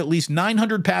history to have at least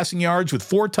 900 passing yards with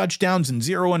 4 touchdowns and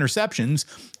 0 interceptions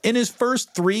in his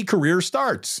first 3 career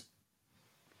starts.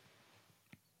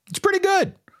 It's pretty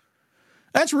good.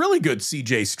 That's really good,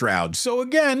 C.J. Stroud. So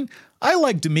again, I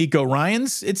like DeMeco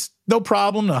Ryans. It's no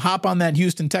problem to hop on that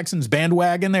Houston Texans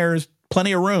bandwagon. There's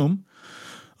plenty of room.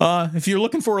 If you're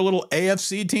looking for a little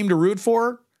AFC team to root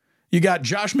for, you got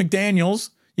Josh McDaniels.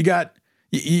 You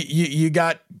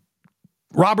got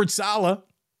Robert Saleh,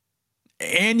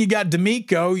 and you got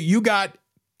DeMeco. You got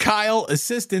Kyle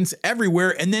assistants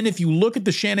everywhere. And then if you look at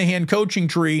the Shanahan coaching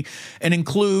tree and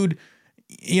include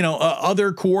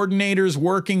other coordinators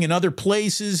working in other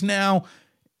places now.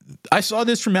 I saw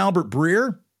this from Albert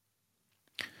Breer.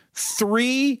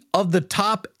 3 of the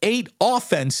top 8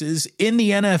 offenses in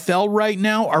the NFL right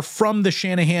now are from the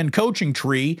Shanahan coaching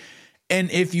tree. And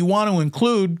if you want to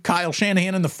include Kyle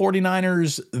Shanahan and the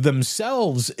 49ers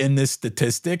themselves in this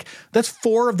statistic, that's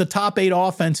 4 of the top 8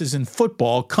 offenses in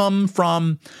football come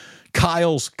from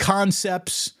Kyle's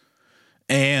concepts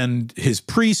and his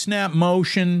pre-snap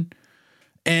motion.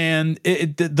 And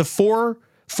the four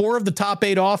of the top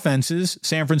 8 offenses,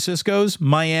 San Francisco's,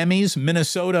 Miami's,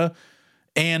 Minnesota,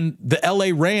 and the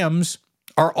LA Rams,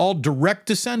 are all direct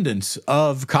descendants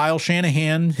of Kyle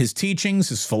Shanahan, his teachings,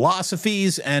 his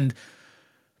philosophies. And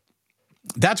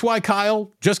That's why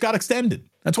Kyle just got extended.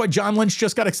 That's why John Lynch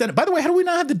just got extended. By the way, how do we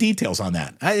not have the details on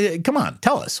that? Come on,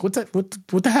 tell us. What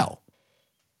the hell?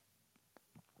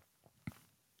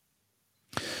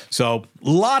 So a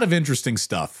lot of interesting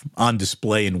stuff on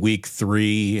display in week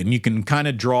 3, and you can kind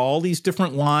of draw all these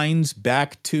different lines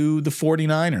back to the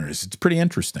 49ers. It's pretty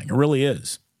interesting. It really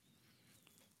is.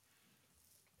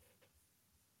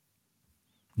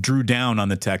 Drew Down on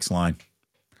the text line.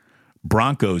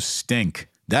 Broncos stink.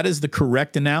 That is the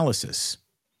correct analysis.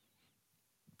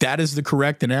 That is the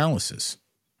correct analysis.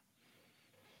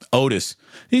 Otis,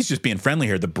 he's just being friendly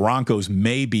here. The Broncos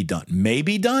may be done. May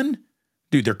be done?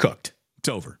 Dude, they're cooked. It's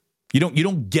over. You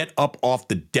don't get up off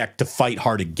the deck to fight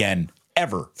hard again,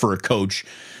 ever, for a coach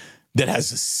that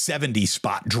has a 70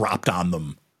 spot dropped on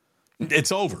them.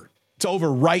 It's over. It's over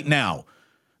right now.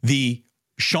 The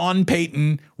Sean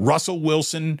Payton, Russell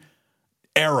Wilson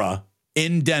era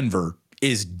in Denver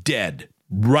is dead.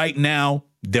 Right now,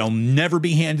 they'll never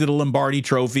be handed a Lombardi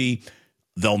trophy.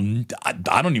 I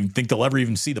don't even think they'll ever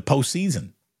even see the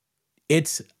postseason.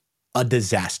 It's a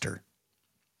disaster.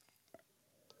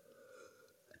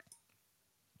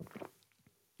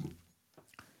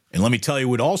 And let me tell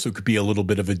you, it also could be a little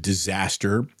bit of a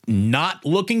disaster, not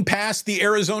looking past the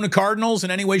Arizona Cardinals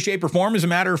in any way, shape, or form. As a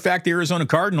matter of fact, the Arizona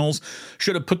Cardinals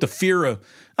should have put the fear of,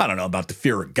 I don't know about the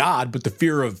fear of God, but the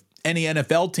fear of any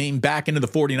NFL team back into the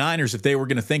 49ers if they were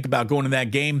going to think about going to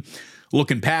that game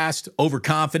looking past,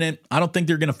 overconfident. I don't think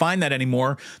they're going to find that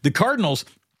anymore. The Cardinals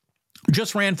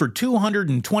just ran for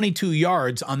 222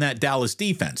 yards on that Dallas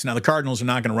defense. Now, the Cardinals are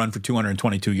not going to run for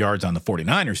 222 yards on the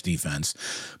 49ers defense,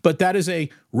 but that is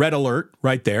a red alert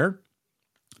right there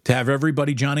to have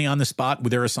everybody, Johnny, on the spot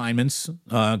with their assignments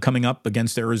coming up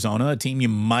against Arizona, a team you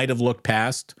might have looked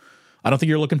past. I don't think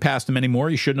you're looking past them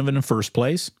anymore. You shouldn't have in the first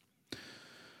place.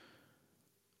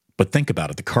 But think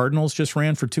about it. The Cardinals just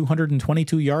ran for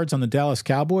 222 yards on the Dallas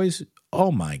Cowboys.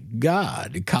 Oh, my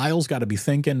God. Kyle's got to be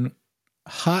thinking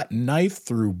hot knife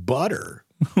through butter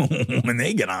when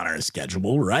they get on our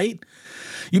schedule, right?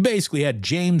 You basically had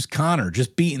James Conner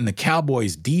just beating the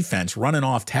Cowboys defense running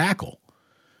off tackle.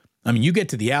 I mean, you get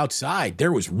to the outside,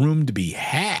 there was room to be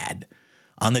had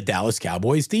on the Dallas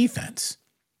Cowboys defense.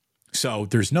 So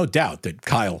there's no doubt that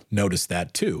Kyle noticed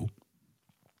that too.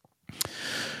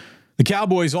 The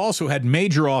Cowboys also had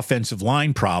major offensive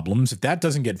line problems. If that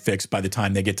doesn't get fixed by the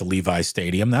time they get to Levi's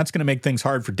Stadium, that's going to make things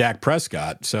hard for Dak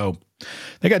Prescott. So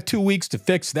they got 2 weeks to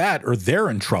fix that or they're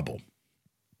in trouble.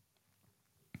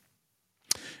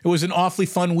 It was an awfully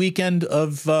fun weekend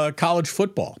of college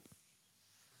football.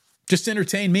 Just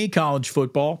entertain me, college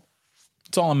football.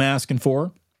 That's all I'm asking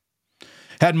for.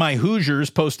 Had my Hoosiers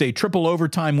post a triple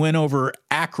overtime win over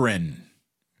Akron.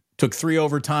 Took 3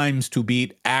 overtimes to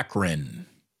beat Akron.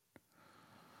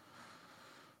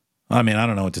 I mean, I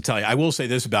don't know what to tell you. I will say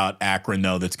this about Akron,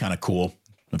 though, that's kind of cool.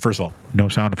 First of all, No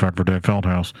sound effect for Dave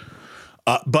Feldhouse.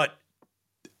 But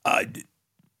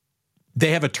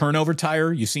they have a turnover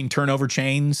tire. You've seen turnover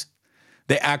chains.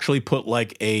 They actually put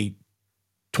like a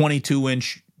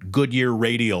 22-inch Goodyear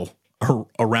radial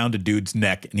around a dude's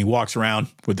neck, and he walks around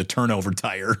with the turnover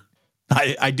tire.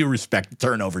 I do respect the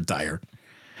turnover tire.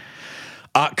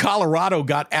 Colorado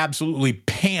got absolutely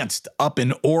pantsed up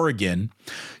in Oregon.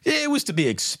 It was to be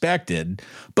expected,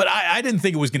 but I didn't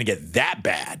think it was going to get that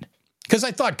bad because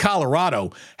I thought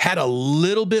Colorado had a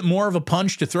little bit more of a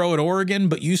punch to throw at Oregon,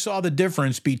 but you saw the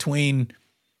difference between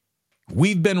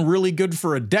we've been really good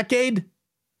for a decade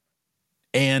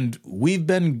and we've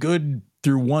been good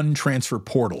through one transfer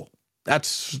portal. That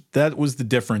was the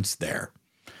difference there.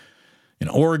 And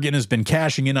Oregon has been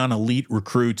cashing in on elite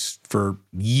recruits for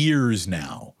years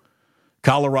now.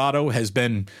 Colorado has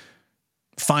been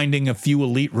finding a few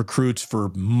elite recruits for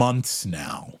months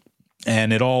now.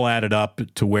 And it all added up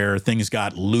to where things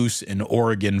got loose in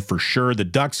Oregon for sure. The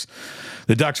Ducks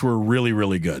were really,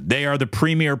 really good. They are the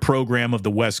premier program of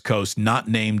the West Coast, not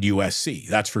named USC.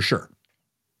 That's for sure.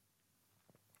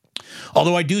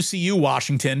 Although I do see you,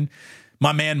 Washington,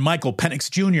 my man Michael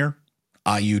Penix Jr.,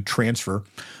 IU transfer.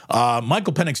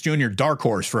 Michael Penix Jr., dark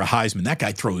horse for a Heisman. That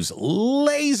guy throws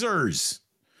lasers.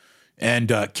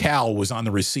 And Cal was on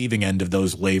the receiving end of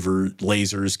those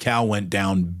lasers. Cal went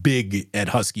down big at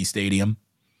Husky Stadium.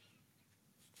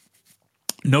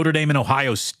 Notre Dame and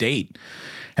Ohio State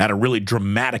had a really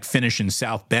dramatic finish in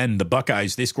South Bend. The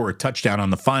Buckeyes, they score a touchdown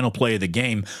on the final play of the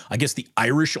game. I guess the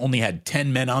Irish only had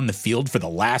 10 men on the field for the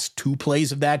last 2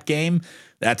 plays of that game.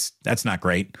 That's not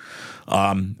great.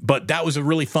 But that was a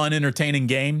really fun, entertaining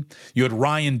game. You had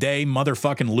Ryan Day,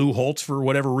 motherfucking Lou Holtz for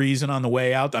whatever reason on the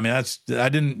way out. I mean, I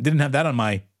didn't have that on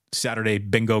my Saturday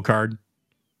bingo card.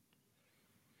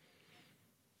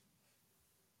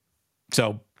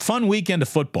 So fun weekend of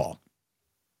football,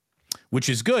 which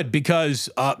is good because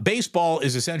baseball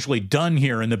is essentially done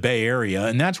here in the Bay Area,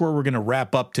 and that's where we're going to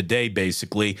wrap up today,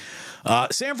 basically.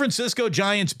 San Francisco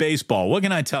Giants baseball, what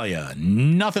can I tell you?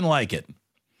 Nothing like it.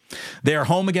 They're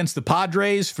home against the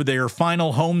Padres for their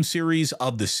final home series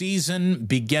of the season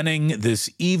beginning this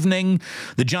evening.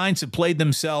 The Giants have played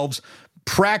themselves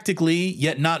practically,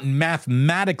 yet not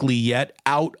mathematically yet,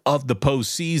 out of the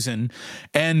postseason,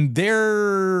 and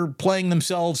they're playing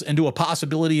themselves into a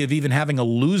possibility of even having a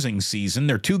losing season.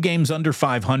 They're 2 games under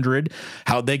 500.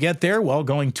 How'd they get there? Well,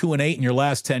 going 2-8 in your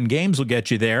last 10 games will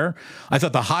get you there. I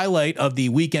thought the highlight of the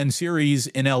weekend series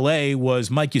in L.A.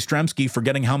 was Mike Yastrzemski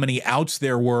forgetting how many outs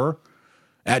there were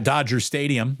at Dodger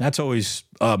Stadium. That's always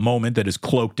a moment that is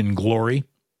cloaked in glory.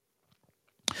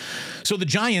 So the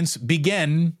Giants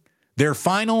begin their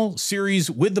final series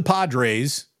with the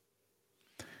Padres,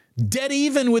 dead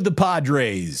even with the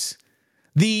Padres.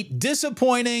 The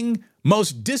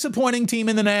most disappointing team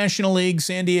in the National League,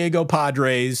 San Diego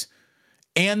Padres,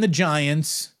 and the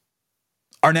Giants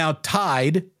are now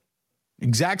tied,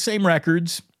 exact same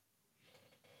records.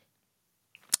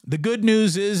 The good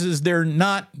news is they're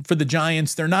not, for the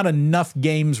Giants, there are not enough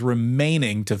games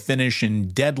remaining to finish in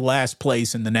dead last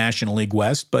place in the National League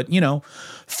West. But,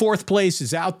 4th place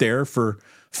is out there for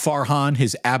Farhan,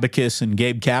 his abacus, and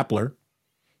Gabe Kapler.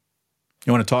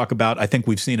 You want to talk about, I think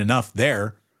we've seen enough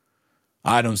there.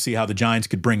 I don't see how the Giants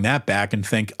could bring that back and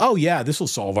think, oh, yeah, this will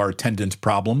solve our attendance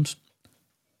problems.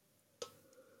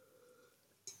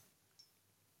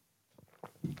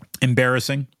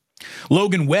 Embarrassing.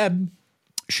 Logan Webb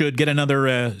should get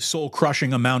another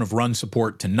soul-crushing amount of run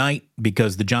support tonight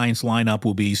because the Giants lineup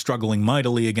will be struggling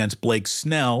mightily against Blake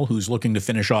Snell, who's looking to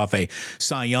finish off a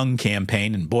Cy Young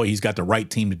campaign, and boy, he's got the right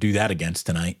team to do that against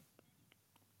tonight.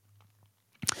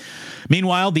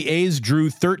 Meanwhile, the A's drew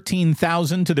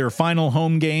 13,000 to their final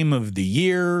home game of the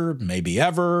year, maybe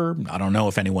ever. I don't know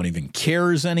if anyone even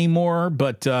cares anymore,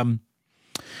 but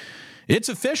it's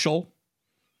official.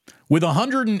 With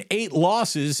 108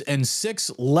 losses and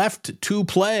 6 left to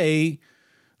play,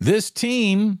 this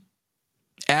team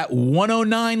at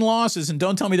 109 losses, and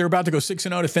don't tell me they're about to go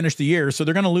 6-0 to finish the year, so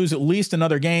they're going to lose at least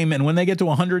another game, and when they get to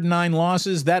 109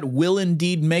 losses, that will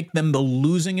indeed make them the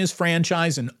losingest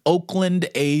franchise in Oakland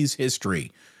A's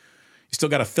history. You still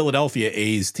got a Philadelphia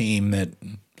A's team that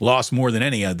lost more than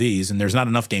any of these, and there's not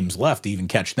enough games left to even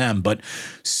catch them. But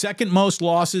second most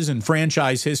losses in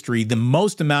franchise history, the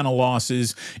most amount of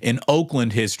losses in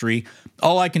Oakland history.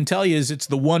 All I can tell you is it's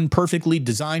the one perfectly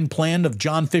designed plan of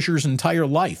John Fisher's entire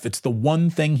life. It's the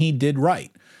one thing he did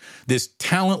right. This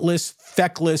talentless,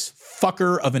 feckless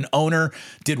fucker of an owner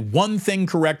did one thing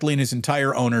correctly in his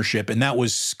entire ownership, and that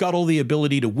was scuttle the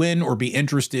ability to win or be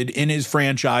interested in his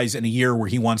franchise in a year where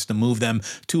he wants to move them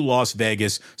to Las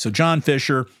Vegas. So John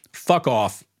Fisher, fuck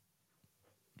off.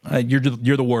 You're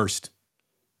the worst.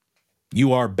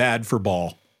 You are bad for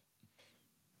ball.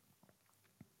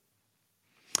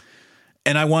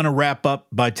 And I want to wrap up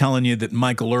by telling you that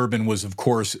Michael Urban was, of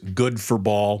course, good for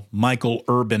ball. Michael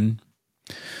Urban,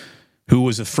 who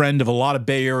was a friend of a lot of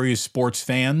Bay Area sports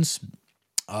fans.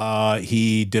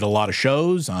 He did a lot of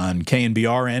shows on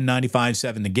KNBR and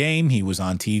 95.7 The Game. He was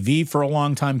on TV for a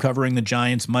long time covering the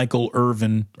Giants.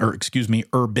 Urban.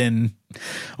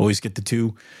 Always get the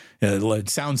two. It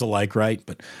sounds alike, right?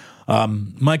 But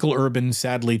Michael Urban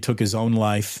sadly took his own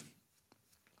life.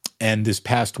 And this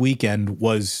past weekend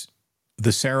was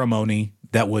the ceremony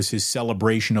that was his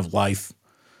celebration of life.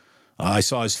 I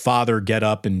saw his father get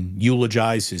up and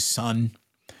eulogize his son.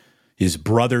 His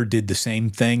brother did the same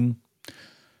thing.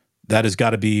 That has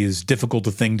got to be as difficult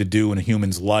a thing to do in a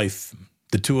human's life.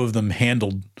 The two of them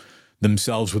handled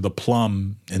themselves with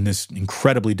aplomb in this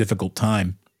incredibly difficult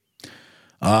time.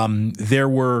 There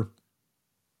were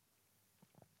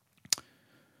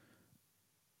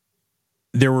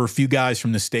a few guys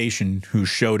from the station who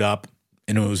showed up,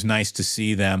 and it was nice to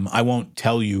see them. I won't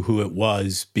tell you who it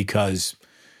was because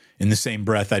in the same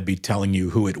breath, I'd be telling you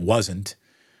who it wasn't.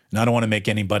 And I don't want to make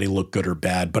anybody look good or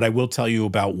bad, but I will tell you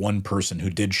about one person who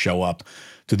did show up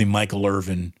to the Michael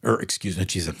Urban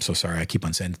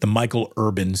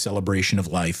celebration of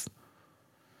life.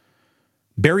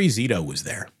 Barry Zito was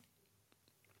there.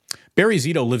 Barry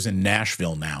Zito lives in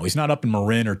Nashville now. He's not up in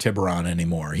Marin or Tiburon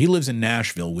anymore. He lives in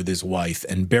Nashville with his wife,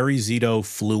 and Barry Zito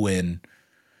flew in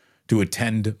to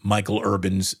attend Michael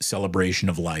Urban's celebration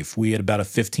of life. We had about a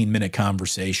 15-minute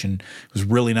conversation. It was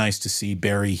really nice to see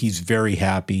Barry. He's very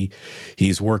happy.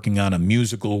 He's working on a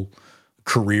musical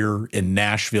career in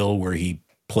Nashville where he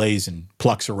plays and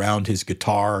plucks around his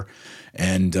guitar.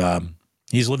 And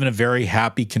he's living a very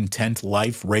happy, content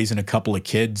life, raising a couple of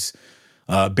kids.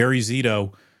 Barry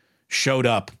Zito showed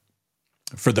up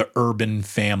for the Urban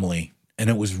family, and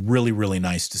it was really, really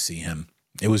nice to see him.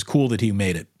 It was cool that he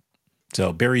made it.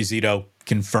 So Barry Zito,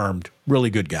 confirmed, really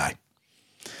good guy.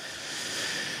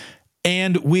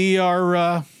 And we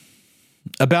are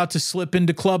about to slip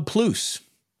into Club Plus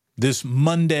this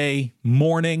Monday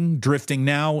morning, drifting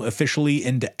now officially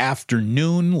into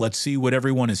afternoon. Let's see what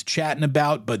everyone is chatting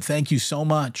about. But thank you so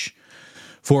much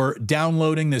for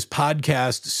downloading this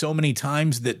podcast so many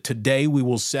times that today we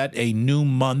will set a new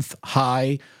month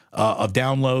high of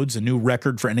downloads, a new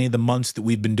record for any of the months that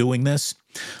we've been doing this.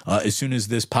 As soon as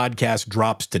this podcast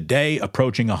drops today,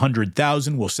 approaching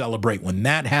 100,000, we'll celebrate when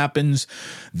that happens.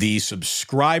 The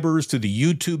subscribers to the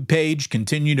YouTube page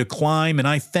continue to climb, and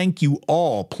I thank you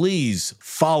all. Please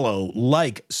follow,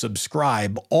 like,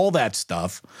 subscribe, all that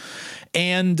stuff.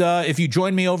 And if you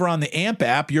join me over on the AMP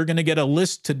app, you're going to get a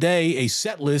list today, a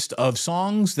set list of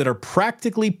songs that are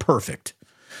practically perfect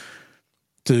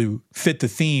to fit the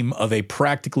theme of a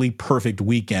practically perfect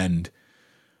weekend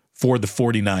for the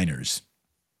 49ers.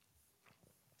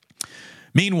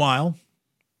 Meanwhile,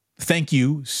 thank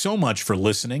you so much for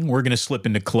listening. We're going to slip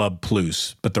into Club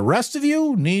Plus, but the rest of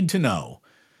you need to know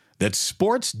that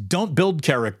sports don't build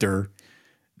character,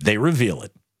 they reveal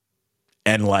it.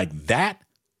 And like that,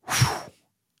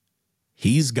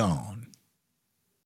 he's gone.